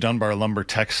into the Dunbar Lumber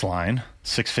text line,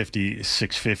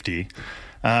 650-650.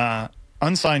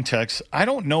 Unsigned text, I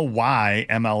don't know why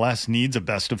MLS needs a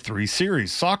best-of-3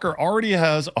 series. Soccer already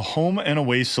has a home and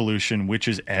away solution, which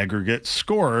is aggregate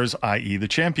scores, i.e. the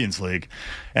Champions League.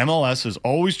 MLS is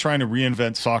always trying to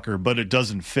reinvent soccer, but it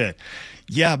doesn't fit.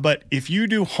 Yeah, but if you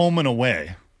do home and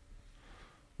away,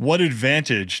 what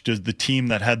advantage does the team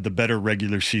that had the better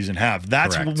regular season have?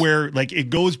 That's Correct. where,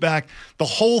 it goes back. The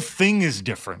whole thing is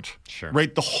different. Sure.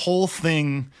 Right? The whole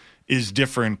thing is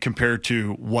different compared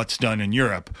to what's done in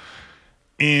Europe.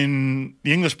 In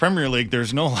the English Premier League,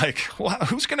 there's no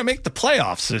who's going to make the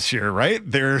playoffs this year, right?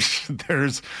 There's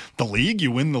the league,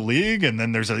 you win the league, and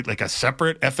then there's a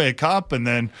separate FA Cup, and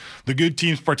then the good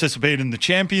teams participate in the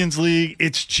Champions League.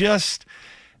 It's just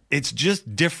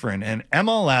different. And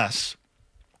MLS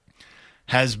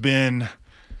has been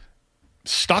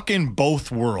stuck in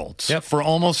both worlds for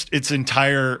almost its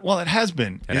entire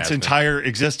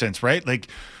existence, right?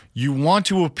 You want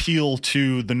to appeal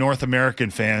to the North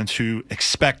American fans who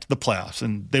expect the playoffs,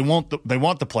 and they want the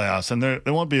playoffs, and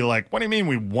they won't be like, what do you mean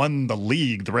we won the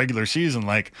league, the regular season?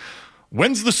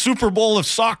 When's the Super Bowl of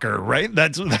soccer, right?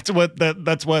 That's what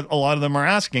a lot of them are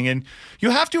asking. And you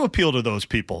have to appeal to those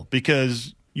people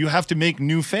because you have to make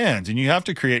new fans and you have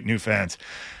to create new fans.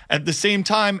 At the same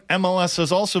time, MLS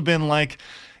has also been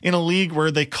in a league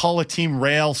where they call a team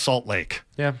Real Salt Lake.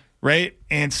 Yeah. Right?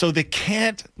 And so they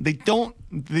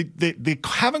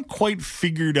haven't quite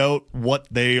figured out what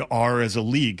they are as a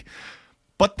league.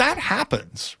 But that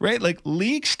happens, right?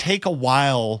 Leagues take a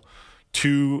while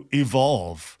to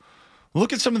evolve.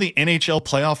 Look at some of the NHL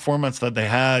playoff formats that they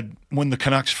had when the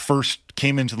Canucks first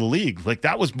came into the league.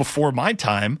 That was before my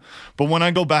time. But when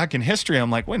I go back in history, I'm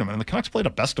like, wait a minute, the Canucks played a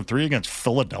best-of-3 against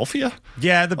Philadelphia?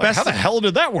 Yeah, How the hell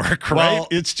did that work, right? Well,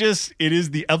 it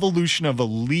is the evolution of a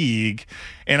league.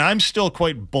 And I'm still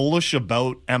quite bullish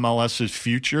about MLS's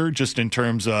future, just in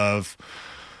terms of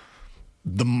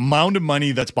the amount of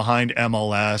money that's behind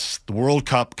MLS, the World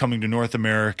Cup coming to North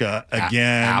America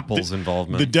again, Apple's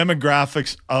involvement, the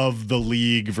demographics of the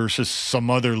league versus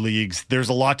some other leagues. There's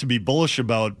a lot to be bullish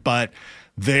about, but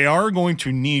they are going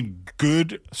to need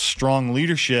good, strong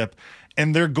leadership,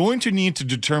 and they're going to need to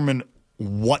determine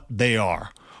what they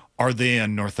are. Are they a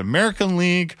North American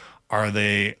league? Are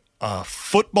they a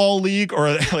football league?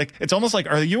 Or it's almost like,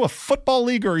 are you a football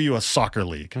league or are you a soccer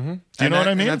league? Mm-hmm. Do you know what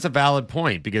I mean? That's a valid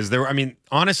point because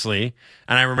honestly,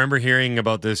 and I remember hearing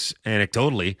about this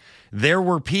anecdotally, there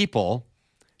were people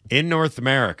in North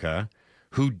America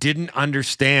who didn't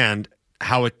understand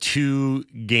how a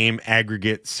 2-game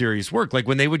aggregate series worked.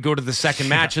 When they would go to the second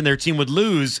match and their team would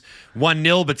lose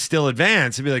 1-0 but still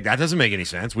advance, it'd be like, that doesn't make any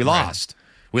sense. We lost.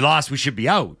 We should be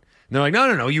out. And they're like,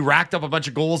 no, you racked up a bunch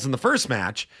of goals in the first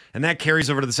match, and that carries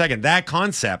over to the second. That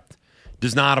concept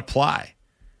does not apply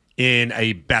in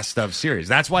a best-of series.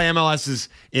 That's why MLS is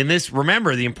in this.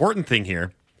 Remember, the important thing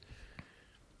here,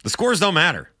 the scores don't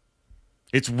matter.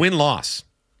 It's win-loss.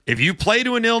 If you play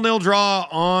to a 0-0 draw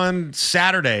on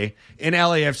Saturday in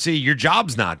LAFC, your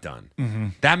job's not done. Mm-hmm.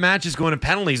 That match is going to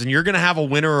penalties, and you're going to have a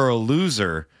winner or a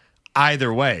loser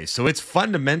either way. So it's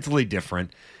fundamentally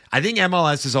different. I think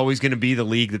MLS is always going to be the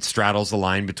league that straddles the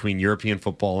line between European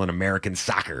football and American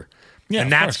soccer. Yeah,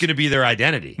 and that's going to be their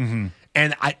identity. Mm-hmm.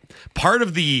 And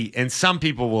and some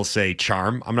people will say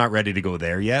charm. I'm not ready to go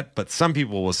there yet, but some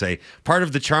people will say part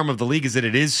of the charm of the league is that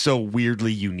it is so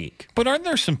weirdly unique. But aren't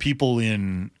there some people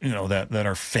in, that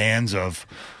are fans of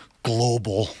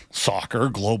global soccer,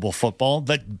 global football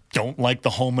that don't like the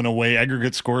home and away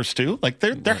aggregate scores too?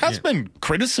 There has been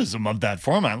criticism of that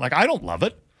format. I don't love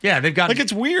it. Yeah, they've got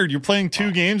it's weird. You're playing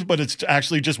 2 games, but it's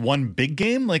actually just one big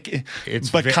game. But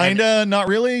kind of not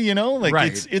really.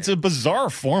 Right. It's a bizarre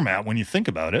format when you think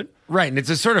about it. Right, and it's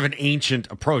a sort of an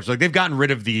ancient approach. They've gotten rid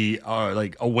of the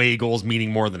away goals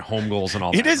meaning more than home goals and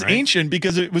all that. It is ancient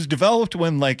because it was developed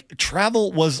when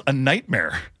travel was a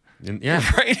nightmare.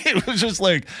 Right? It was just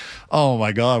like, oh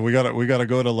my God, we gotta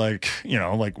go to like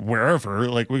wherever.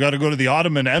 Like we gotta go to the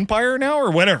Ottoman Empire now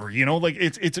or whatever. Like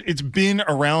it's been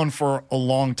around for a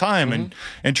long time,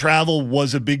 and travel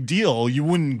was a big deal. You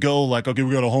wouldn't go like, okay,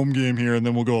 we got a home game here and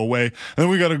then we'll go away. And then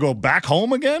we gotta go back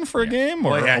home again for a game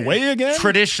or away again.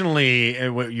 Traditionally,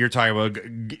 what you're talking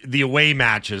about, the away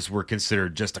matches were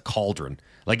considered just a cauldron.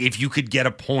 Like if you could get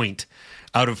a point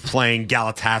out of playing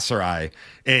Galatasaray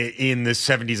in the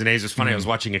 70s and 80s. It was funny. I was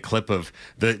watching a clip of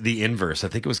the inverse. I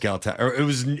think it was Galatasaray. Or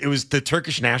it was the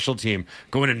Turkish national team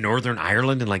going to Northern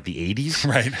Ireland in like the 80s.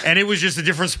 Right. And it was just a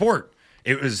different sport.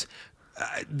 It was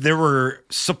there were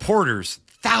supporters,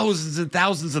 thousands and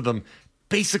thousands of them,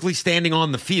 basically standing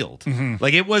on the field.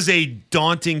 Like it was a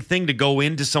daunting thing to go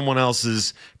into someone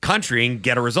else's country and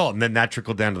get a result. And then that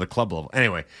trickled down to the club level.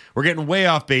 Anyway, we're getting way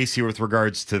off base here with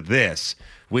regards to this,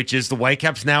 which is the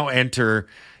Whitecaps now enter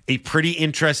a pretty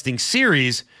interesting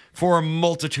series for a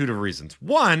multitude of reasons.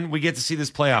 One, we get to see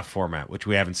this playoff format, which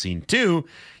we haven't seen. Two,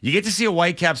 you get to see a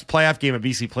Whitecaps playoff game at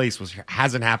BC Place, which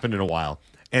hasn't happened in a while.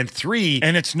 And three...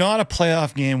 And it's not a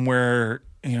playoff game where,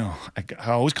 I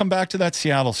always come back to that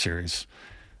Seattle series.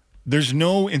 There's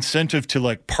no incentive to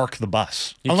like park the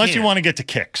bus unless you want to get to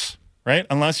kicks, right?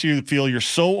 Unless you feel you're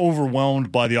so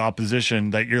overwhelmed by the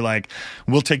opposition that you're like,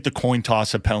 we'll take the coin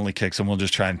toss at penalty kicks and we'll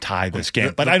just try and tie this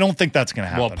game. But I don't think that's going to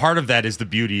happen. Well, part of that is the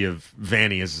beauty of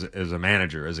Vanni as a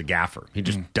manager, as a gaffer. He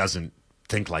just doesn't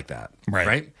think like that,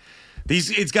 right?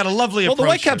 It's got a lovely approach. Well, the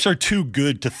Whitecaps are too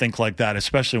good to think like that,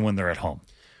 especially when they're at home.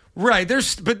 Right. They're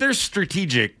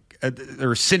strategic,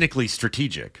 or cynically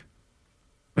strategic.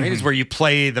 Right, is where you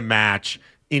play the match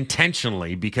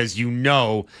intentionally because you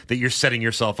know that you're setting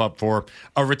yourself up for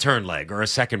a return leg or a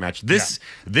second match. This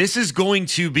is going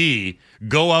to be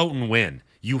go out and win.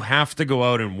 You have to go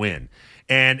out and win.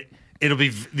 And it'll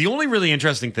be the only really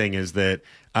interesting thing is that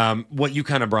what you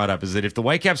kind of brought up is that if the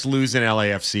Whitecaps lose in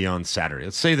LAFC on Saturday,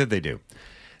 let's say that they do,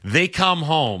 they come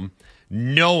home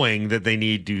knowing that they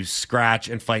need to scratch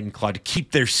and fight and claw to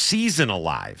keep their season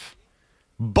alive.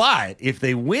 But if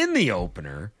they win the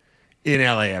opener in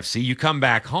LAFC, you come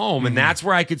back home, and that's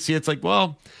where I could see it's like,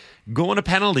 well, going to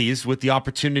penalties with the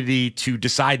opportunity to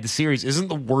decide the series isn't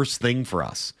the worst thing for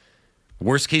us.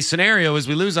 Worst case scenario is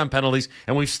we lose on penalties,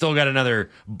 and we've still got another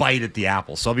bite at the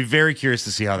apple. So I'll be very curious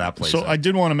to see how that plays out. So I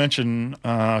did want to mention,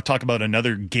 talk about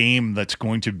another game that's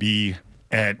going to be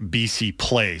at BC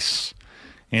Place,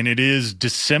 and it is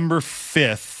December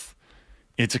 5th.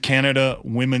 It's a Canada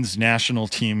women's national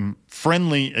team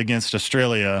friendly against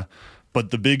Australia, but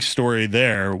the big story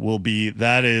there will be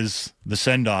that is the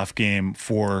send-off game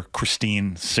for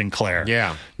Christine Sinclair.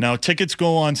 Yeah. Now, tickets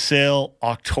go on sale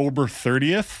October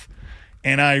 30th,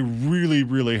 and I really,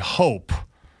 really hope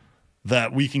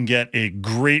that we can get a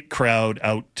great crowd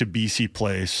out to BC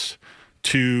Place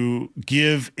to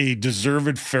give a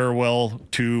deserved farewell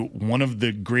to one of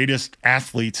the greatest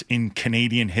athletes in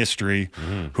Canadian history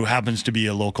who happens to be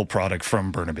a local product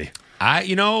from Burnaby.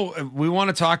 We want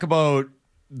to talk about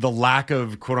the lack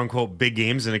of quote-unquote big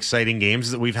games and exciting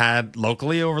games that we've had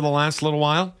locally over the last little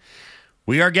while.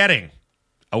 We are getting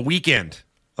a weekend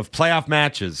of playoff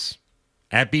matches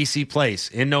at BC Place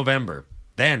in November.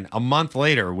 Then, a month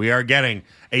later, we are getting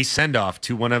a send-off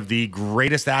to one of the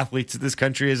greatest athletes that this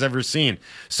country has ever seen.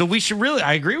 So we should really,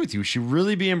 I agree with you, we should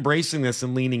really be embracing this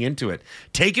and leaning into it.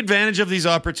 Take advantage of these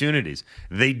opportunities.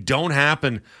 They don't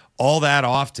happen all that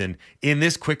often in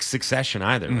this quick succession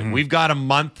either. Like we've got a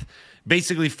month,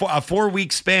 basically a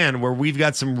 4-week span where we've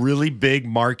got some really big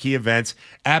marquee events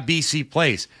at BC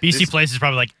Place. BC Place is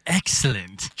probably like,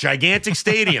 excellent. Gigantic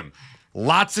stadium,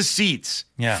 lots of seats.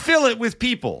 Yeah. Fill it with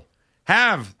people.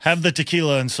 Have the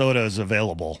tequila and sodas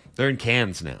available. They're in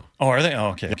cans now. Oh, are they?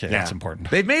 Oh, okay. That's important.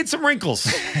 They've made some wrinkles.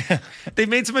 They've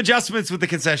made some adjustments with the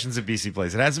concessions at BC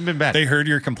Place. It hasn't been bad. They heard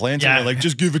your complaints and they're like,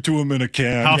 just give it to them in a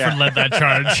can. Alfred led that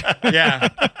charge. Yeah.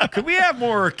 Could we have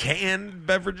more canned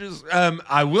beverages?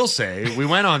 I will say, we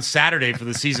went on Saturday for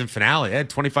the season finale. It had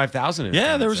 25,000 in it.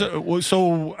 Yeah, there was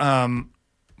that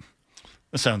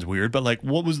sounds weird, but like,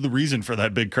 what was the reason for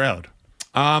that big crowd?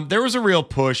 There was a real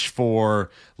push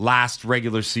for last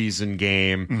regular season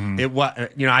game. It was,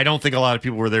 I don't think a lot of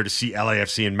people were there to see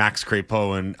LAFC and Max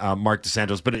Crepeau and Mark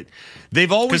DeSantos, but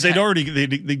they've always they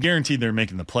guaranteed they're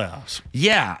making the playoffs.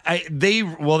 Yeah,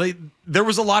 there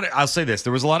was a lot of, I'll say this,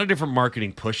 there was a lot of different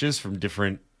marketing pushes from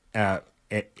different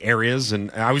areas,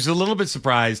 and I was a little bit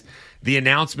surprised. The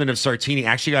announcement of Sartini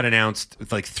actually got announced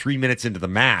like 3 minutes into the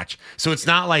match. So it's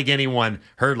not like anyone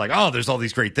heard like, oh, there's all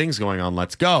these great things going on,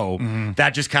 let's go.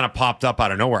 That just kind of popped up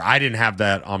out of nowhere. I didn't have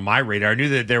that on my radar. I knew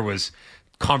that there was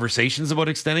conversations about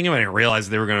extending him. I didn't realize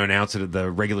they were going to announce it at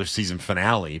the regular season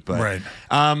finale. But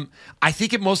I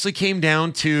think it mostly came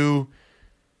down to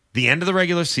the end of the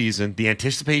regular season, the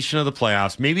anticipation of the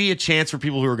playoffs, maybe a chance for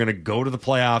people who are going to go to the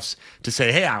playoffs to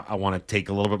say, hey, I want to take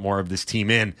a little bit more of this team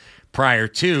in prior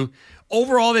to.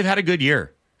 Overall, they've had a good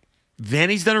year.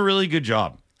 Vanni's done a really good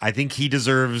job. I think he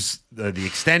deserves the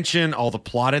extension, all the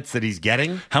plaudits that he's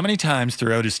getting. How many times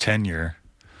throughout his tenure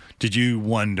did you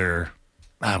wonder,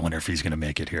 I wonder if he's going to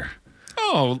make it here?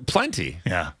 Oh, plenty.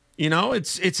 Yeah. You know,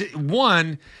 it's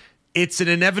an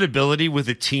inevitability with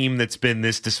a team that's been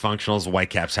this dysfunctional as the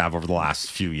Whitecaps have over the last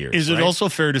few years. Is it also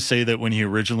fair to say that when he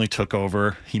originally took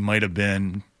over, he might have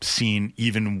been seen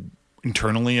even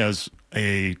internally as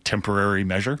a temporary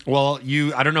measure? Well,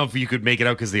 I don't know if you could make it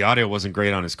out because the audio wasn't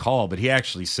great on his call, but he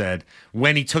actually said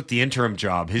when he took the interim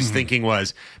job, his thinking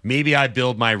was maybe I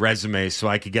build my resume so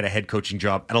I could get a head coaching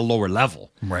job at a lower level.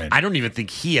 Right. I don't even think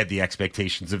he had the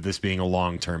expectations of this being a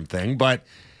long-term thing, but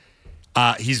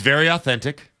he's very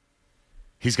authentic.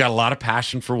 He's got a lot of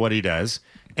passion for what he does,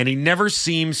 and he never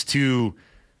seems to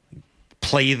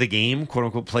play the game, quote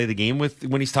unquote, play the game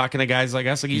when he's talking to guys like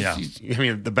us. Like I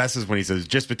mean, the best is when he says,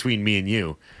 just between me and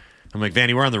you. I'm like,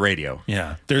 Vanni, we're on the radio.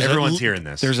 Yeah. Everyone's hearing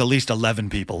this. There's at least 11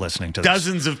 people listening to this.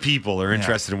 Dozens of people are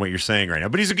interested in what you're saying right now.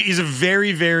 But he's a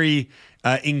very, very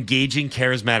engaging,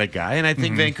 charismatic guy. And I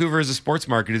think Vancouver as a sports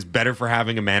market is better for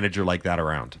having a manager like that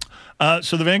around.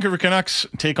 So the Vancouver Canucks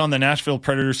take on the Nashville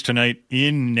Predators tonight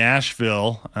in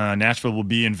Nashville. Nashville will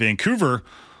be in Vancouver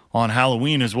on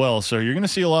Halloween as well. So you're going to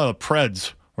see a lot of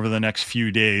Preds over the next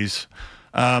few days.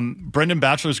 Brendan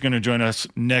Batchelor is going to join us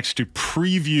next to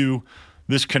preview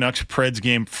this Canucks-Preds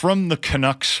game from the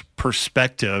Canucks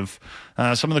perspective.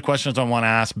 Some of the questions I want to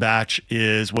ask Batch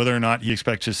is whether or not he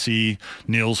expects to see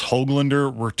Nils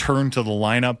Höglander return to the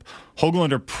lineup.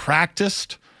 Höglander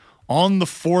practiced on the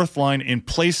fourth line in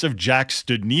place of Jack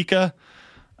Studnicka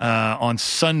on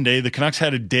Sunday. The Canucks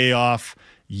had a day off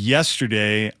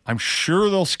yesterday. I'm sure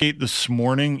they'll skate this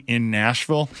morning in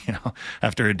Nashville,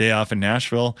 after a day off in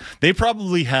Nashville. They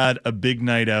probably had a big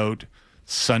night out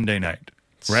Sunday night,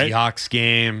 right? Seahawks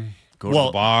game, go to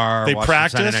the bar, they watch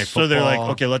practice, so they're like,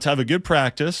 okay, let's have a good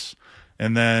practice,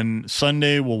 and then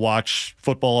Sunday we'll watch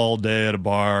football all day at a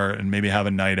bar and maybe have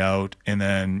a night out, and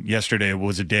then yesterday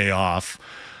was a day off.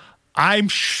 I'm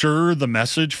sure the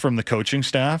message from the coaching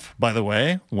staff, by the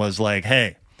way, was like,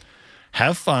 hey,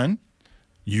 have fun.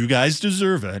 You guys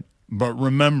deserve it, but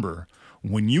remember,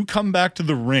 when you come back to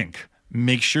the rink,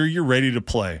 make sure you're ready to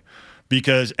play.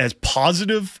 Because as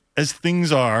positive as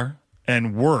things are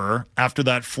and were after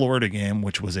that Florida game,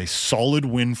 which was a solid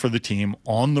win for the team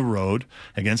on the road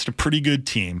against a pretty good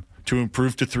team to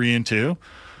improve to 3-2,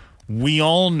 we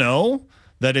all know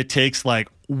that it takes like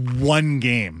one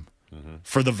game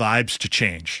for the vibes to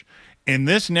change. In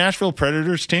this Nashville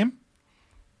Predators team,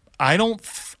 I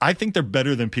think they're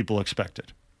better than people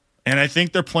expected. And I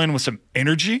think they're playing with some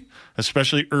energy,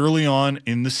 especially early on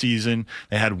in the season.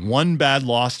 They had one bad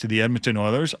loss to the Edmonton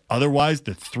Oilers. Otherwise,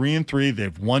 they're 3-3.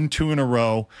 They've won 2 in a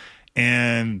row.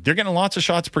 And they're getting lots of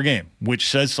shots per game, which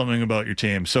says something about your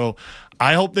team. So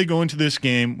I hope they go into this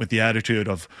game with the attitude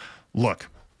of, look,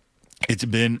 it's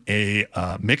been a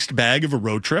mixed bag of a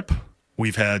road trip.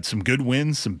 We've had some good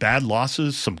wins, some bad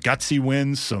losses, some gutsy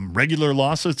wins, some regular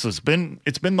losses. It's been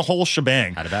the whole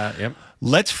shebang. Out of that, yep.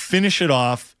 Let's finish it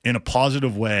off in a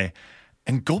positive way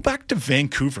and go back to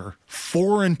Vancouver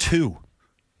 4-2.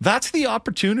 That's the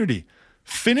opportunity.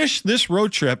 Finish this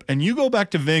road trip and you go back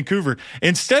to Vancouver.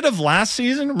 Instead of last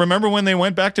season, remember when they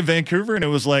went back to Vancouver and it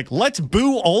was like, let's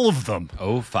boo all of them.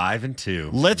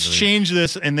 5-2. Let's change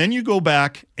this. And then you go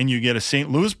back and you get a St.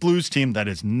 Louis Blues team that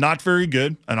is not very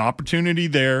good, an opportunity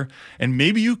there, and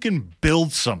maybe you can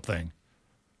build something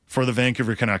for the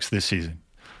Vancouver Canucks this season.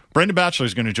 Brendan Batchelor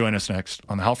is going to join us next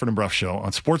on the Halford and Bruff Show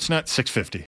on Sportsnet 650.